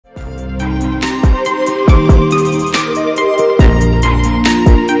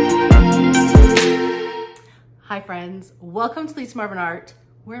friends. Welcome to Lisa Marvin Art.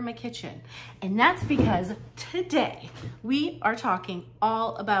 We're in my kitchen. And that's because today we are talking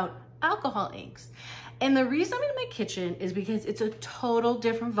all about alcohol inks. And the reason I'm in my kitchen is because it's a total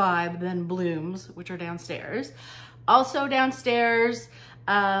different vibe than Blooms, which are downstairs. Also downstairs,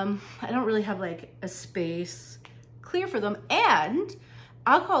 I don't really have like a space clear for them. And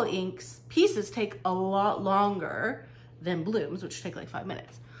alcohol inks pieces take a lot longer than Blooms, which take like 5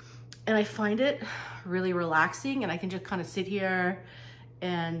 minutes. And I find it really relaxing, and I can just kind of sit here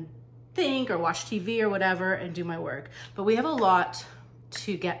and think or watch TV or whatever and do my work. But we have a lot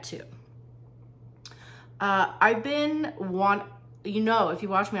to get to. I've been if you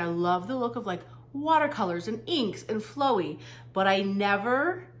watch me, I love the look of like watercolors and inks and flowy, but I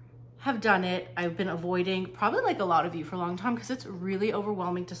never have done it. I've been avoiding, probably like a lot of you, for a long time because it's really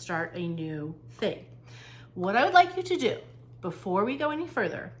overwhelming to start a new thing. What I would like you to do before we go any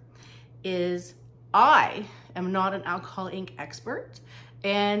further is, I am not an alcohol ink expert,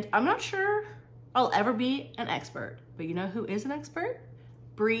 and I'm not sure I'll ever be an expert, but you know who is an expert?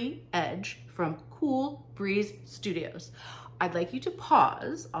 Bree Edge from Cool Breeze Studios. I'd like you to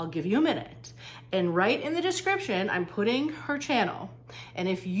pause, I'll give you a minute, and right in the description, I'm putting her channel. And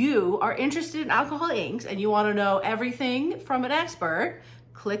if you are interested in alcohol inks and you wanna know everything from an expert,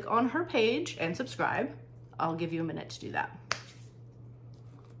 click on her page and subscribe. I'll give you a minute to do that.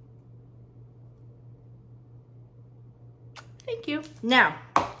 Thank you. Now,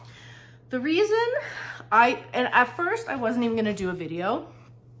 the reason at first I wasn't even gonna do a video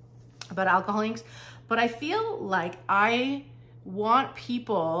about alcohol inks, but I feel like I want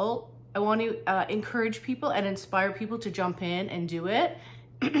to encourage people and inspire people to jump in and do it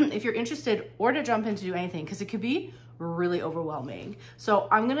if you're interested, or to jump in to do anything, because it could be really overwhelming. So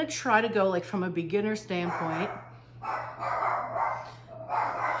I'm gonna try to go like from a beginner standpoint.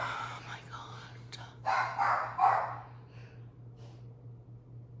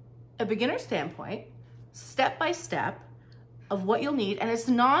 A beginner standpoint, step by step of what you'll need, and it's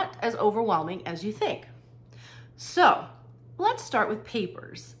not as overwhelming as you think. So let's start with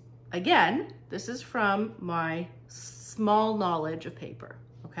papers. Again, this is from my small knowledge of paper,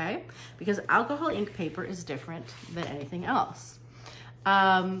 okay? Because alcohol ink paper is different than anything else.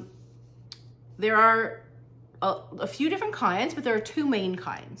 There are a few different kinds, but there are two main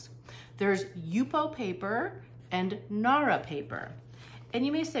kinds. There's Yupo paper and Nara paper. And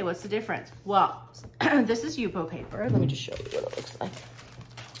you may say, what's the difference? Well, this is Yupo paper. Let me just show you what it looks like.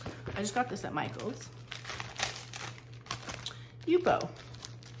 I just got this at Michael's. Yupo,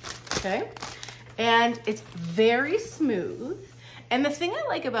 okay? And it's very smooth. And the thing I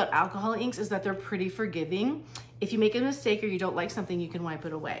like about alcohol inks is that they're pretty forgiving. If you make a mistake or you don't like something, you can wipe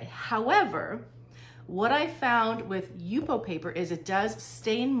it away. However, what I found with Yupo paper is it does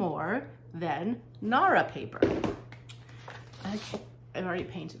stain more than Nara paper. I've already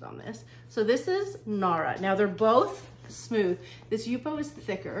painted on this. So this is Nara. Now they're both smooth. This Yupo is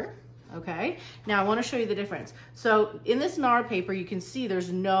thicker, okay? Now I wanna show you the difference. So in this Nara paper, you can see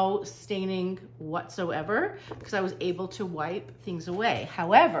there's no staining whatsoever because I was able to wipe things away.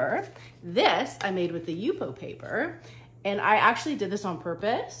 However, this I made with the Yupo paper, and I actually did this on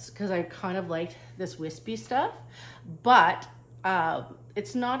purpose because I kind of liked this wispy stuff, but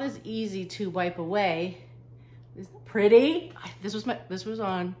it's not as easy to wipe away. Isn't it pretty? I did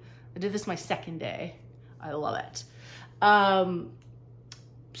this my second day. I love it.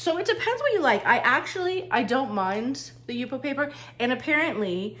 So it depends what you like. I don't mind the Yupo paper, and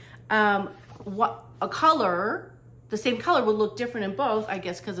apparently the same color will look different in both, I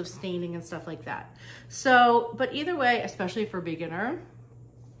guess because of staining and stuff like that. So, but either way, especially for beginner,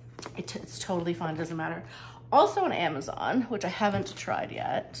 it's totally fine, doesn't matter. Also on Amazon, which I haven't tried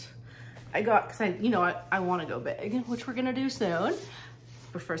yet, I got, because I want to go big, which we're gonna do soon.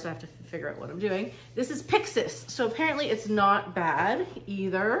 But first I have to figure out what I'm doing. This is Pixis. So apparently it's not bad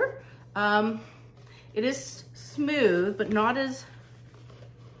either. It is smooth, but not as,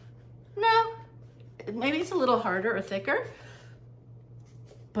 maybe it's a little harder or thicker,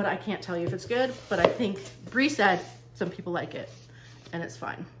 but I can't tell you if it's good. But I think Bree said some people like it, and it's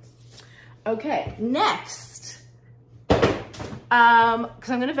fine. Okay, next. Because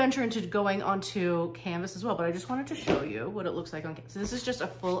I'm gonna venture into going onto canvas as well, but I just wanted to show you what it looks like on canvas. So this is just a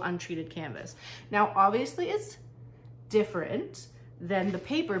full untreated canvas. Now, obviously it's different than the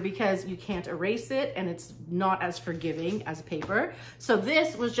paper because you can't erase it and it's not as forgiving as paper. So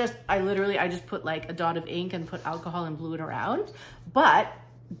this was just, I just put like a dot of ink and put alcohol and blew it around. But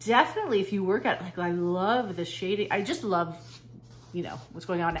definitely if you work at, like, I love the shading. I just love, what's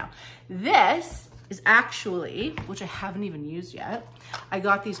going on now. This is actually, which I haven't even used yet, I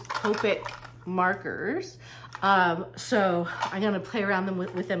got these opaque markers. So I'm gonna play around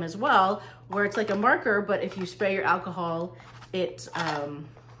with them as well, where it's like a marker, but if you spray your alcohol, it,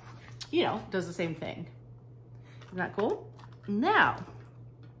 you know, does the same thing. Isn't that cool? Now,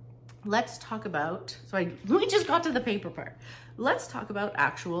 let's talk about, we just got to the paper part. Let's talk about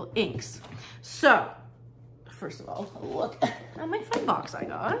actual inks. So, first of all, look at my fun box I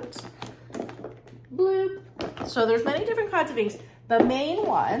got. Bloop. So there's many different kinds of inks. The main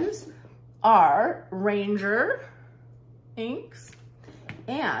ones are Ranger inks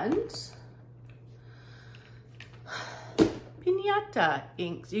and Pinata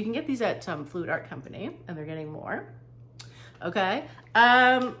inks. You can get these at Fluid Art Company, and they're getting more. Okay.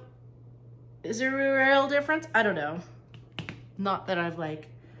 Is there a real difference? I don't know. Not that I've like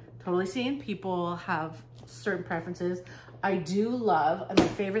totally seen. People have certain preferences. I do love, and my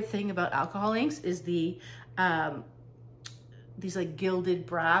favorite thing about alcohol inks is the these like gilded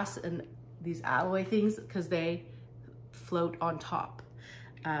brass and these alloy things, because they float on top.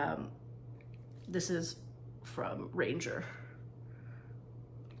 This is from Ranger.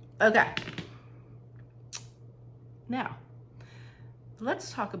 Okay. Now,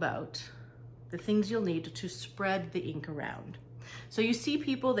 let's talk about the things you'll need to spread the ink around. So you see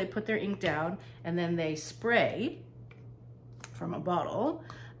people, they put their ink down and then they spray from a bottle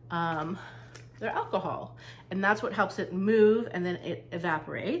their alcohol. And that's what helps it move, and then it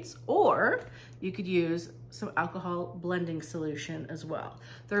evaporates. Or you could use some alcohol blending solution as well.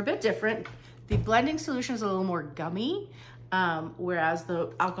 They're a bit different. The blending solution is a little more gummy, whereas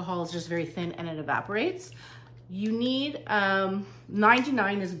the alcohol is just very thin and it evaporates. You need,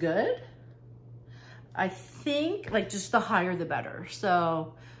 99 is good. I think like just the higher the better.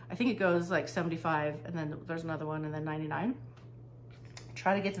 So I think it goes like 75, and then there's another one, and then 99.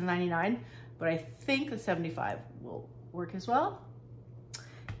 Try to get to 99, but I think the 75 will work as well.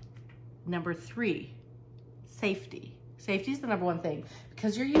 Number 3, safety. Safety is the number one thing,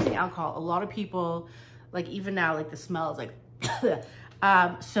 because you're using alcohol. A lot of people, like even now, like the smell is like,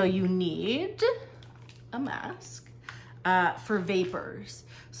 so you need a mask for vapors.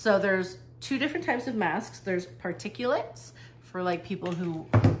 So there's 2 different types of masks. There's particulates for like people who,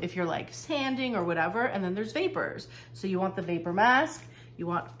 if you're like sanding or whatever, and then there's vapors. So you want the vapor mask, you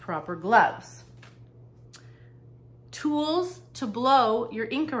want proper gloves. Tools to blow your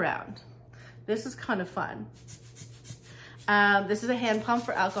ink around. This is kind of fun. This is a hand pump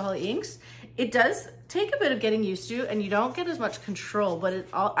for alcohol inks. It does take a bit of getting used to, and you don't get as much control, but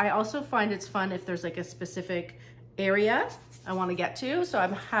I also find it's fun if there's like a specific area I want to get to. So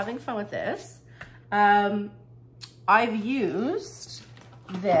I'm having fun with this. I've used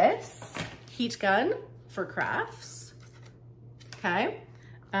this heat gun for crafts. Okay.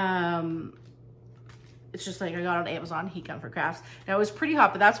 It's just like I got on Amazon, heat gun for crafts. Now it was pretty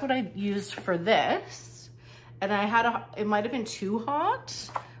hot, but that's what I used for this. And I had it might have been too hot,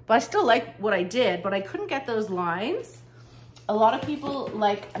 but I still like what I did, but I couldn't get those lines. A lot of people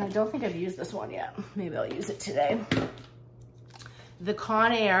like, and I don't think I've used this one yet. Maybe I'll use it today. The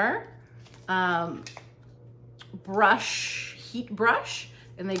Conair brush, heat brush,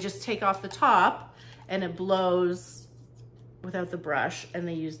 and they just take off the top and it blows without the brush, and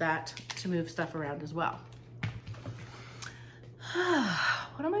they use that to move stuff around as well.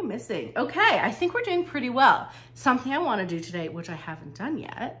 What am I missing? Okay, I think we're doing pretty well. Something I want to do today, which I haven't done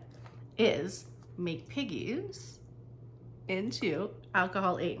yet, is make piggies into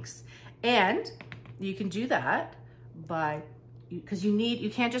alcohol inks. And you can do that by, because you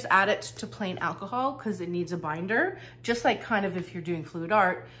can't just add it to plain alcohol, because it needs a binder. Just like kind of if you're doing fluid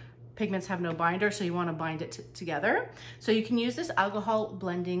art, pigments have no binder, so you want to bind it together. So you can use this alcohol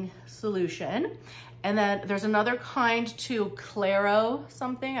blending solution. And then there's another kind too, Claro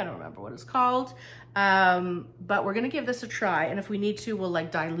something, I don't remember what it's called. But we're gonna give this a try, and if we need to, we'll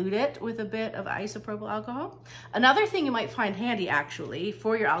like dilute it with a bit of isopropyl alcohol. Another thing you might find handy actually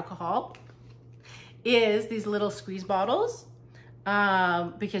for your alcohol is these little squeeze bottles,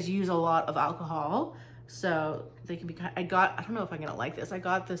 because you use a lot of alcohol. So they can be, I don't know if I'm gonna like this. I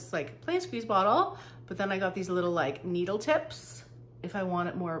got this like plain squeeze bottle, but then I got these little like needle tips. If I want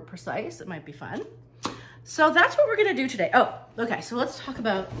it more precise, it might be fun. So that's what we're gonna do today. Oh, okay, so let's talk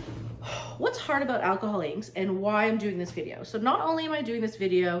about what's hard about alcohol inks and why I'm doing this video. So not only am I doing this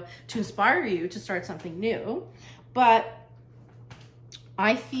video to inspire you to start something new, but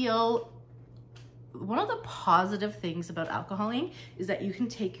I feel one of the positive things about alcohol ink is that you can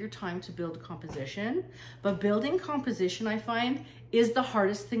take your time to build composition, but building composition, I find, is the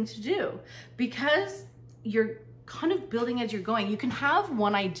hardest thing to do, because you're kind of building as you're going. You can have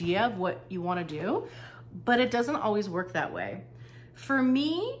one idea of what you want to do, but it doesn't always work that way. For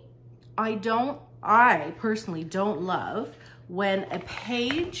me, I personally don't love when a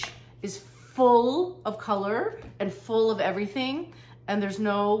page is full of color and full of everything and there's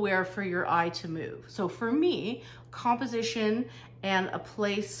nowhere for your eye to move. So for me, composition and a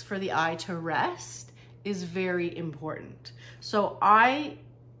place for the eye to rest is very important. So I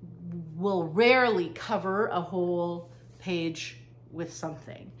will rarely cover a whole page with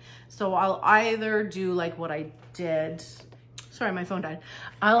something. So I'll either do like what I did, sorry, my phone died.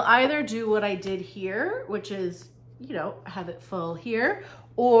 I'll either do what I did here, which is, you know, have it full here,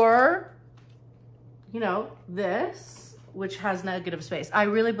 or, you know, this, which has negative space. I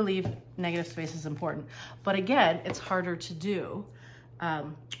really believe negative space is important, but again, it's harder to do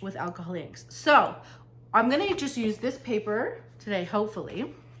with alcohol inks. So I'm gonna just use this paper today,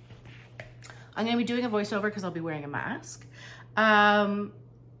 hopefully. I'm gonna be doing a voiceover because I'll be wearing a mask. Why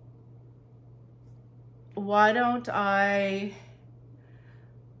don't I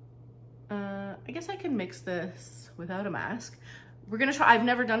guess I can mix this without a mask. We're gonna try, I've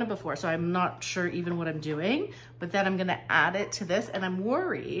never done it before, so I'm not sure even what I'm doing, but then I'm gonna add it to this, and I'm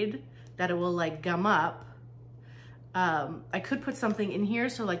worried that it will like gum up. I could put something in here,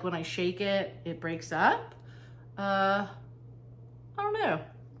 so like when I shake it, it breaks up. I don't know.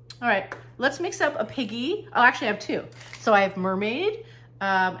 All right, let's mix up a piggy. Oh, actually I have two. So I have mermaid,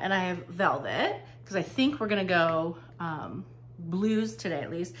 and I have velvet, because I think we're gonna go blues today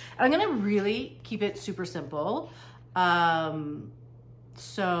at least. And I'm gonna really keep it super simple.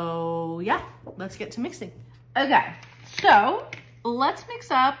 So yeah, let's get to mixing. Okay, so let's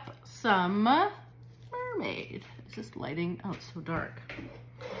mix up some mermaid. Is this lighting? Oh, it's so dark.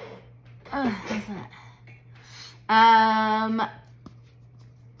 Oh, how's that?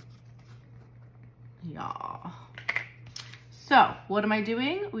 Yeah. So what am I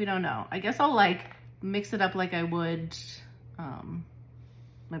doing? We don't know. I guess I'll like mix it up like I would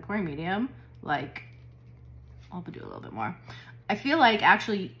my pouring medium. Like I'll do a little bit more. I feel like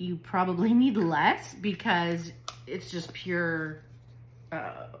actually you probably need less because it's just pure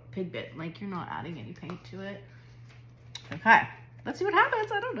pigment. Like you're not adding any paint to it. Okay, let's see what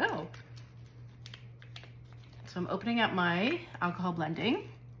happens. I don't know. So I'm opening up my alcohol blending.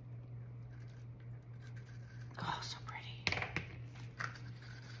 Oh, so pretty.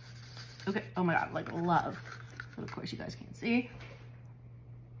 Okay, oh my God, like love. But of course you guys can't see.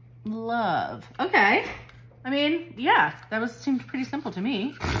 Love, okay. I mean, yeah, seemed pretty simple to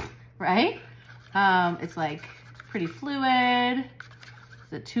me, right? It's like pretty fluid.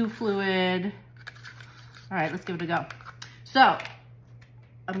 Is it too fluid? All right, let's give it a go. So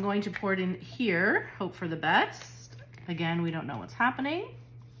I'm going to pour it in here, hope for the best. Again, we don't know what's happening.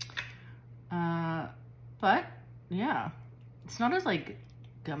 But yeah, it's not as like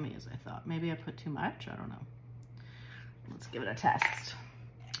gummy as I thought. Maybe I put too much, I don't know. Let's give it a test.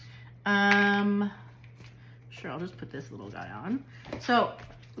 Sure, I'll just put this little guy on. So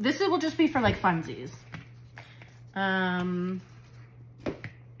this will just be for like funsies.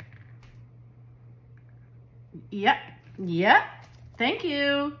 Yep, thank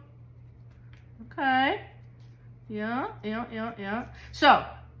you. Okay, yeah. So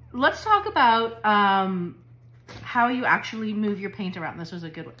let's talk about how you actually move your paint around. This was a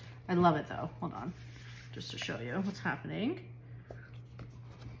good one. I love it though, hold on, just to show you what's happening.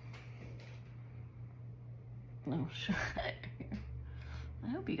 Oh, sure. I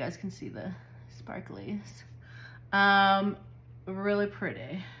hope you guys can see the sparklies. Really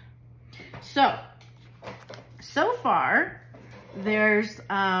pretty. So far, there's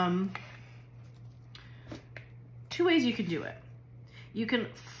two ways you can do it. You can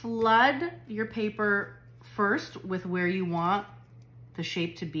flood your paper first with where you want the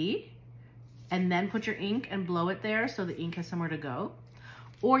shape to be, and then put your ink and blow it there so the ink has somewhere to go.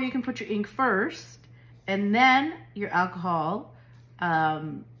 Or you can put your ink first and then your alcohol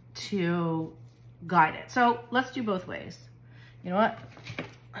to guide it. So let's do both ways. You know what?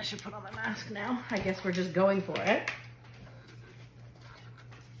 I should put on my mask now. I guess we're just going for it.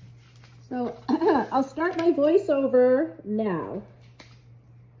 So I'll start my voiceover now.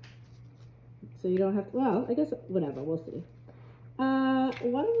 So you don't have to, well, I guess whatever, we'll see. Why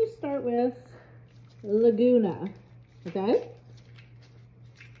don't we start with Laguna, okay?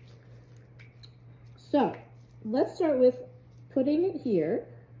 So let's start with putting it here,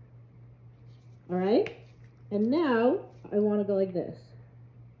 all right? And now I want to go like this.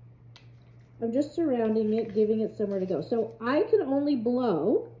 I'm just surrounding it, giving it somewhere to go. So I can only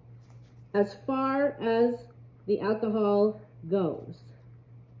blow as far as the alcohol goes.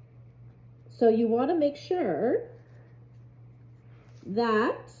 So you want to make sure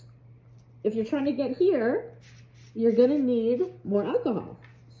that if you're trying to get here, you're going to need more alcohol.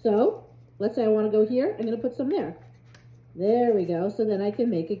 So let's say I want to go here. I'm going to put some there. There we go. So then I can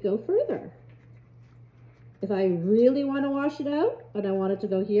make it go further. If I really want to wash it out and I want it to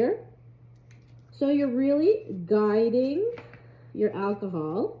go here. So you're really guiding your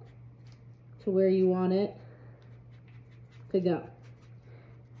alcohol to where you want it to go.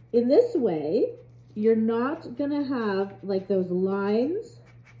 In this way, you're not going to have like those lines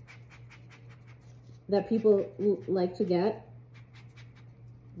that people like to get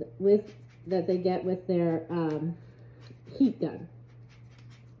with, that they get with their heat gun.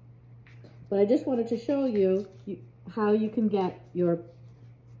 But I just wanted to show you how you can get your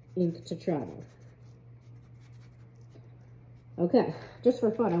ink to travel. Okay, just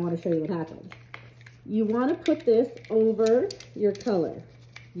for fun, I want to show you what happens. You want to put this over your color.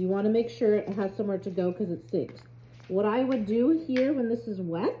 You want to make sure it has somewhere to go because it sinks. What I would do here when this is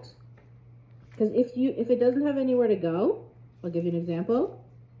wet, because if it doesn't have anywhere to go, I'll give you an example,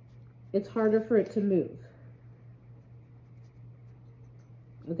 it's harder for it to move.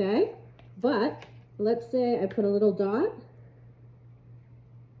 Okay? But let's say I put a little dot,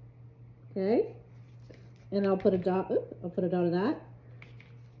 okay, and I'll put a dot, I'll put a dot of that.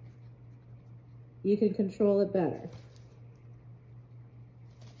 You can control it better.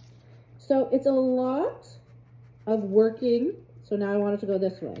 So it's a lot of working. So now I want it to go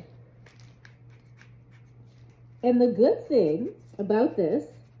this way. And the good thing about this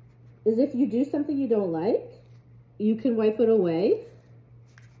is if you do something you don't like, you can wipe it away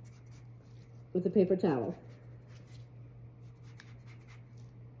with a paper towel.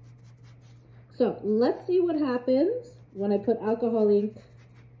 So let's see what happens when I put alcohol ink.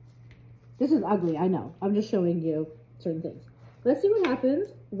 This is ugly, I know. I'm just showing you certain things. Let's see what happens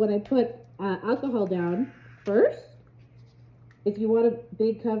when I put alcohol down first. If you want a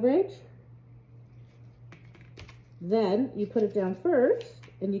big coverage, then you put it down first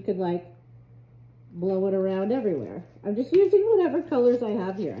and you could like blow it around everywhere. I'm just using whatever colors I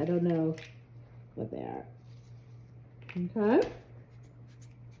have here. I don't know what they are. Okay.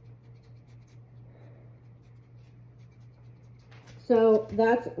 So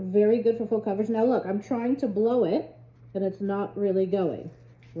that's very good for full coverage. Now look, I'm trying to blow it and it's not really going,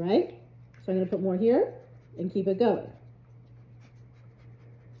 right? So I'm going to put more here and keep it going.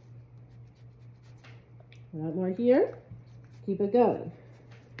 A lot more here, keep it going.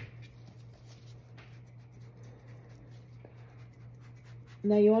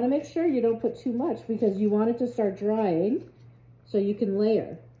 Now you want to make sure you don't put too much because you want it to start drying so you can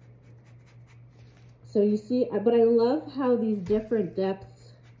layer. So you see, but I love how these different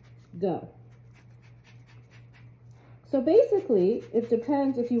depths go. So basically, it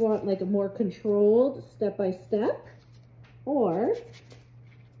depends if you want like a more controlled step-by-step or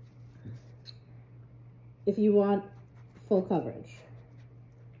if you want full coverage.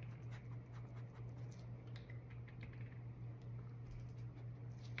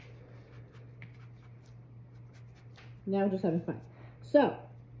 Now we're just having fun. So,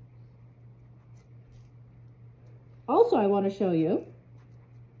 also I want to show you,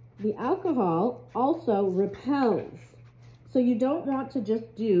 the alcohol also repels. So you don't want to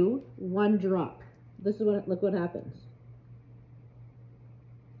just do one drop. This is what, look what happens.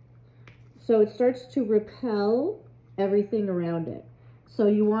 So it starts to repel everything around it. So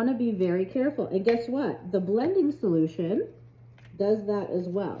you want to be very careful. And guess what? The blending solution does that as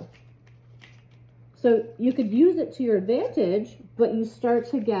well. So you could use it to your advantage, but you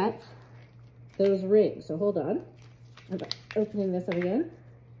start to get those rings. So hold on. I'm opening this up again.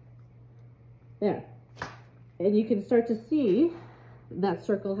 There. And you can start to see that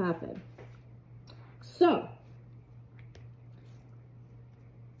circle happen. So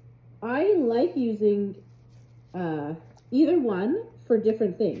I like using either one for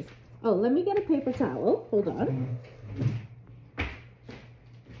different things. Oh, let me get a paper towel. Hold on.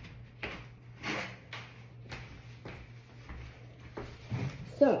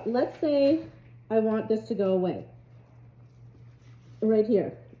 So let's say I want this to go away. Right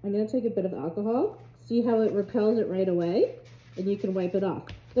here. I'm going to take a bit of alcohol. See how it repels it right away? And you can wipe it off.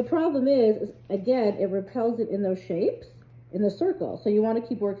 The problem is again, it repels it in those shapes, in the circle. So you want to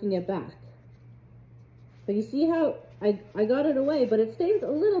keep working it back. But you see how I got it away, but it stains a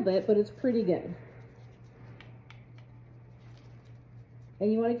little bit, but it's pretty good.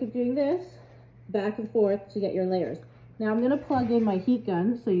 And you want to keep doing this back and forth to get your layers. Now I'm going to plug in my heat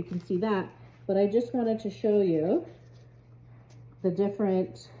gun so you can see that, but I just wanted to show you the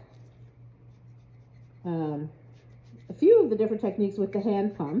different, a few of the different techniques with the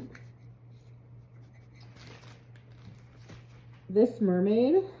hand pump. This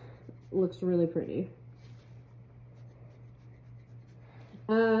mermaid looks really pretty.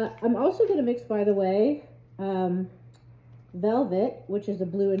 I'm also going to mix, by the way, Velvet, which is a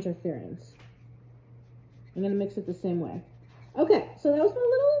blue interference. I'm going to mix it the same way. Okay, so that was my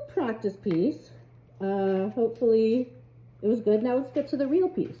little practice piece. Hopefully it was good. Now let's get to the real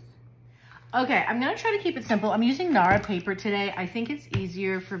piece. Okay, I'm gonna try to keep it simple. I'm using Nara paper today. I think it's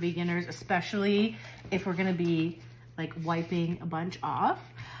easier for beginners, especially if we're gonna be like wiping a bunch off.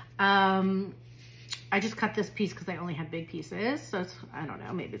 I just cut this piece because I only had big pieces. So it's, I don't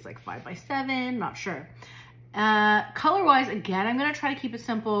know, maybe it's like 5 by 7, not sure. Color-wise, again, I'm gonna try to keep it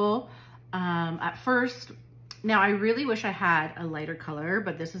simple at first. Now, I really wish I had a lighter color,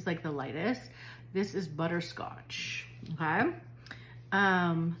 but this is like the lightest. This is Butterscotch, okay?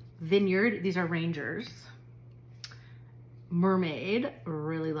 Vineyard, these are Rangers. Mermaid,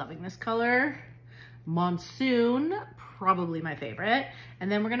 really loving this color. Monsoon, probably my favorite.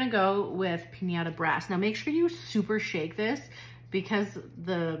 And then we're gonna go with Piñata Brass. Now make sure you super shake this because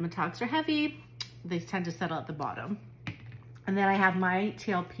the metallics are heavy. They tend to settle at the bottom. And then I have my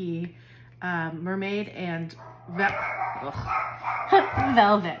TLP Mermaid and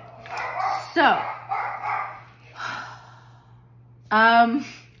Velvet. So,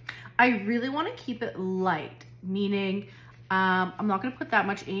 I really want to keep it light, meaning I'm not going to put that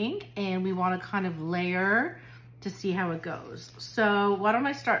much ink, and we want to kind of layer to see how it goes. So why don't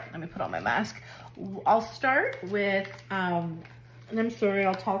I start? Let me put on my mask. I'll start with, and I'm sorry,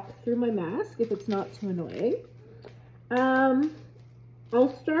 I'll talk through my mask if it's not too annoying.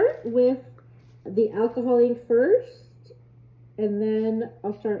 I'll start with the alcohol ink first, and then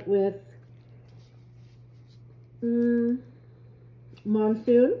I'll start with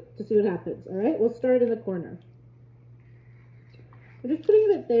Monsoon to see what happens. All right, we'll start in the corner. I'm just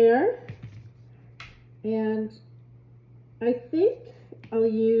putting it there, and I think I'll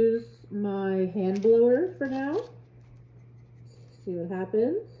use my hand blower for now. See what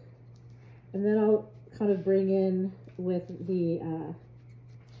happens, and then I'll kind of bring in with the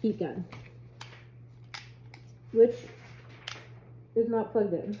heat gun, which is not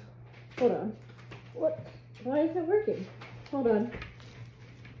plugged in. Hold on. What? Why is it working? Hold on.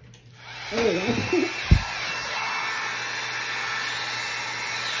 There we go.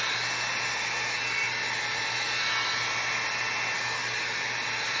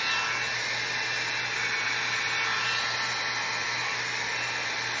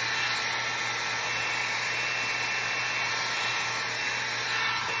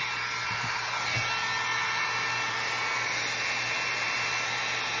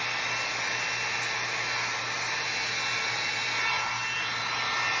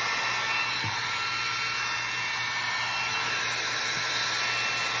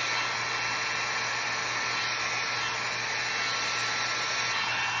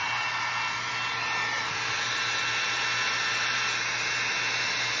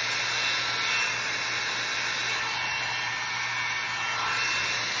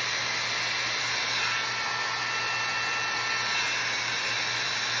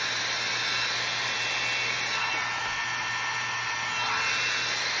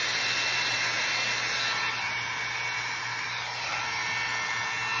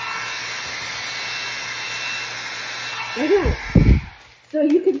 Okay, so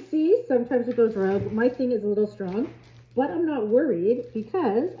you can see sometimes it goes rogue. My thing is a little strong, but I'm not worried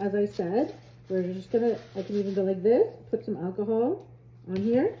because, as I said, we're just gonna, I can even go like this, put some alcohol on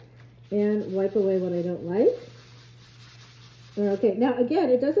here, and wipe away what I don't like. Okay, now again,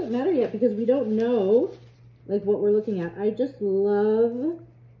 it doesn't matter yet because we don't know like what we're looking at. I just love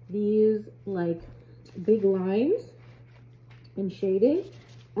these like big lines and shading.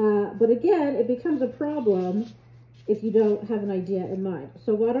 But again, it becomes a problem if you don't have an idea in mind.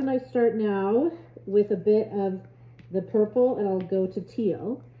 So why don't I start now with a bit of the purple, and I'll go to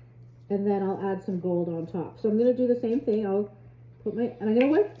teal, and then I'll add some gold on top. So I'm gonna do the same thing. I'll put my, and I'm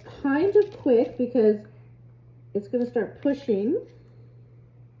gonna work kind of quick because it's gonna start pushing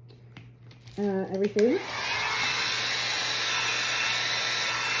everything.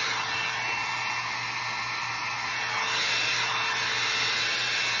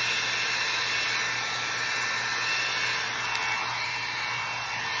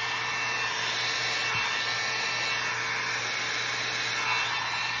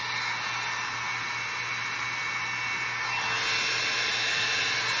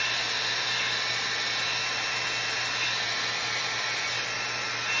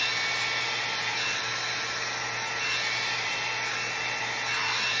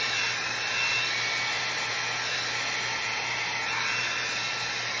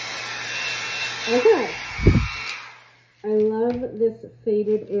 Okay, I love this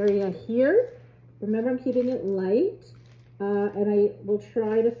faded area here. Remember, I'm keeping it light. And I will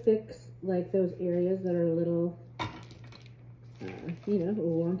try to fix like those areas that are a little, you know,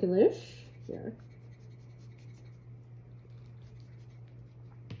 wonkulish here.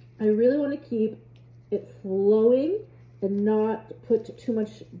 I really want to keep it flowing and not put too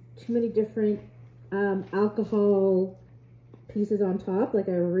many different alcohol pieces on top. Like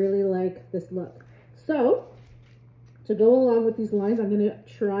I really like this look. So to go along with these lines, I'm going to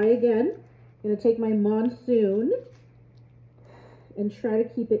try again. I'm going to take my monsoon and try to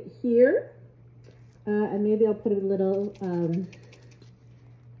keep it here. And maybe I'll put a little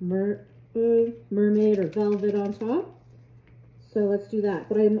mermaid or velvet on top. So let's do that.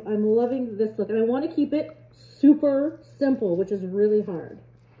 But I'm loving this look, and I want to keep it super simple, which is really hard.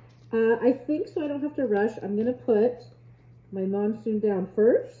 I think so I don't have to rush. I'm going to put my monsoon down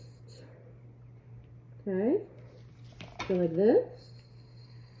first. Okay. Go like this.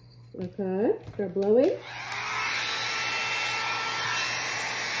 Okay. Start blowing.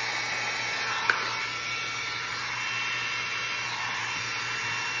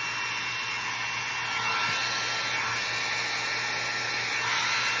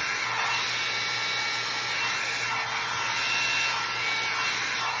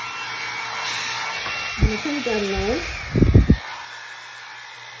 I'm going to turn it down low.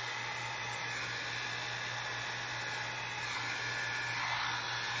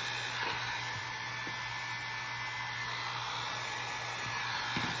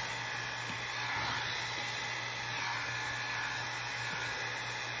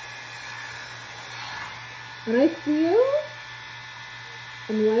 And I feel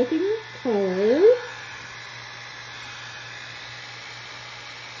I'm liking the colors.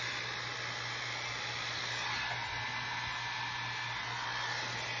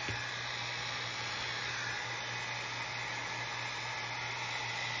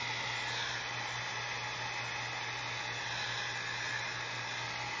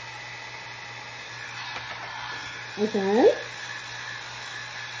 Okay.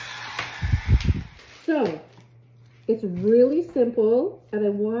 So it's really simple, and I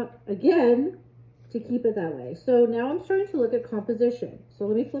want, again, to keep it that way. So now I'm starting to look at composition. So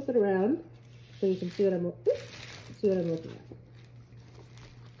let me flip it around so you can see what I'm looking at.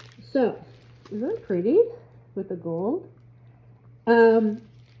 So, isn't that pretty with the gold? The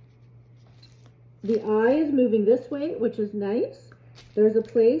eye is moving this way, which is nice. There's a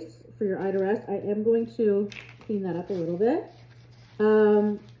place for your eye to rest. I am going to clean that up a little bit.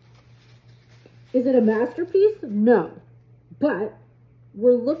 Is it a masterpiece? No, but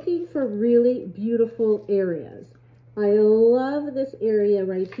we're looking for really beautiful areas. I love this area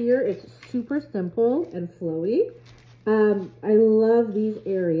right here. It's super simple and flowy. I love these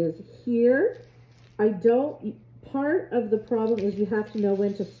areas here. Part of the problem is you have to know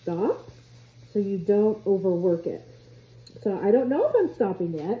when to stop so you don't overwork it. So I don't know if I'm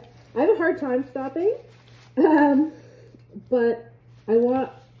stopping yet. I have a hard time stopping, but I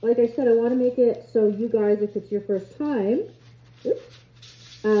want, like I said, I want to make it so you guys, if it's your first time,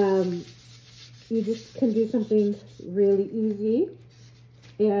 you just can do something really easy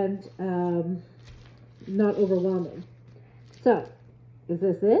and not overwhelming. So, is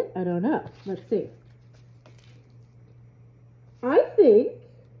this it? I don't know. Let's see. I think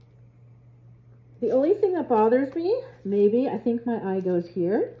the only thing that bothers me, maybe, I think my eye goes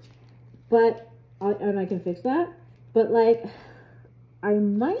here, but, and I can fix that, but like, I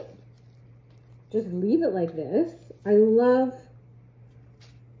might just leave it like this. I love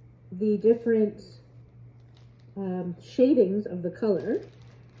the different shadings of the color.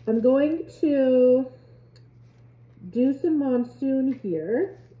 I'm going to do some monsoon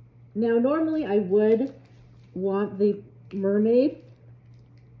here. Now, normally I would want the mermaid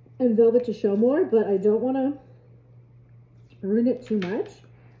and velvet to show more, but I don't want to ruin it too much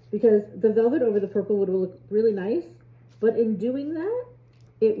because the velvet over the purple would look really nice. But in doing that,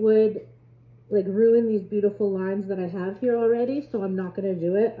 it would like ruin these beautiful lines that I have here already. So I'm not going to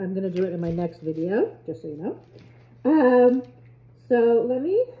do it. I'm going to do it in my next video, just so you know. So let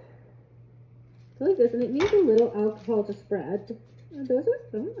me go like this, and it needs a little alcohol to spread. Does it?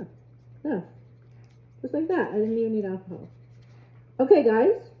 I don't know. No, just like that. I didn't even need alcohol. Okay,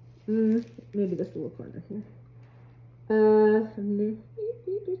 guys. Maybe this little corner here.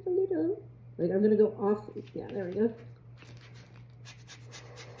 Just a little. Like I'm gonna go off. Yeah, there we go.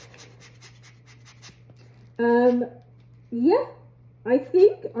 Yeah, I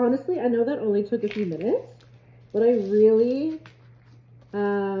think, honestly, I know that only took a few minutes, but I really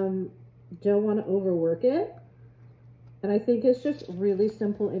don't want to overwork it. And I think it's just really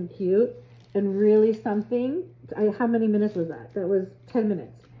simple and cute and really something. How many minutes was that? That was 10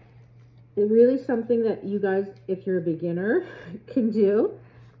 minutes. It's really something that you guys, if you're a beginner, can do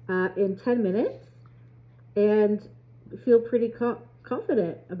in 10 minutes and feel pretty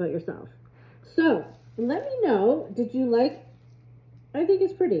confident about yourself. So let me know, did you like, I think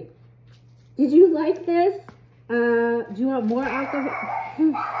it's pretty. Did you like this? Do you want more alcohol?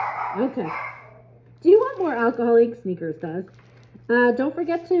 Okay. Do you want more alcoholic? Sneakers does. Don't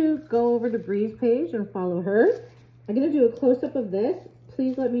forget to go over to Bree's page and follow her. I'm going to do a close-up of this.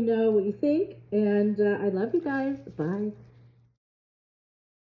 Please let me know what you think. And I love you guys. Bye.